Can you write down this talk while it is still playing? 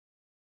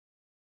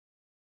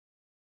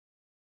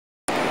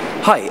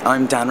Hi,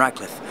 I'm Dan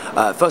Radcliffe.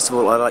 First of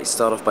all, I'd like to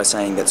start off by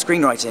saying that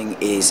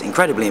screenwriting is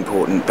incredibly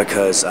important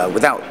because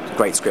without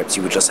great scripts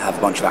you would just have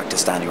a bunch of actors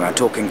standing around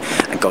talking,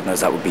 and God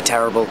knows that would be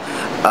terrible.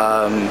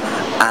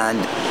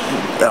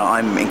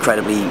 I'm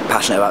incredibly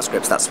passionate about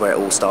scripts. That's where it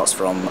all starts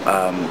from.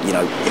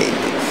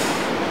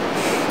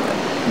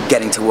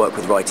 Getting to work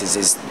with writers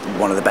is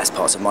one of the best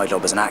parts of my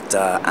job as an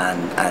actor,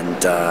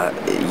 and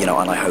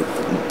I hope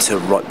to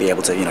be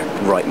able to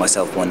write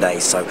myself one day.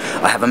 So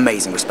I have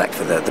amazing respect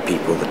for the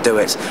people that do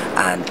it,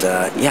 and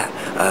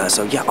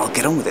I'll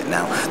get on with it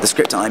now. The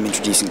script I'm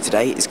introducing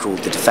today is called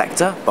The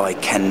Defector by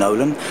Ken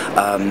Nolan.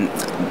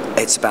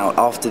 It's about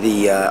after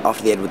the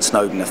Edward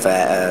Snowden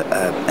affair,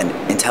 an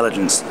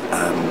intelligence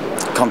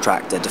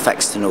contractor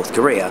defects to North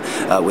Korea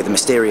with a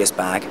mysterious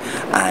bag,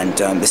 and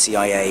the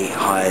CIA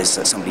hires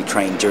somebody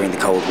trained during the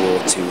Cold War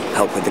to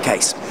help with the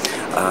case.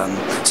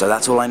 So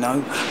that's all I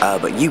know,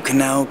 but you can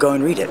now go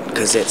and read it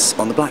because it's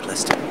on the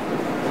blacklist.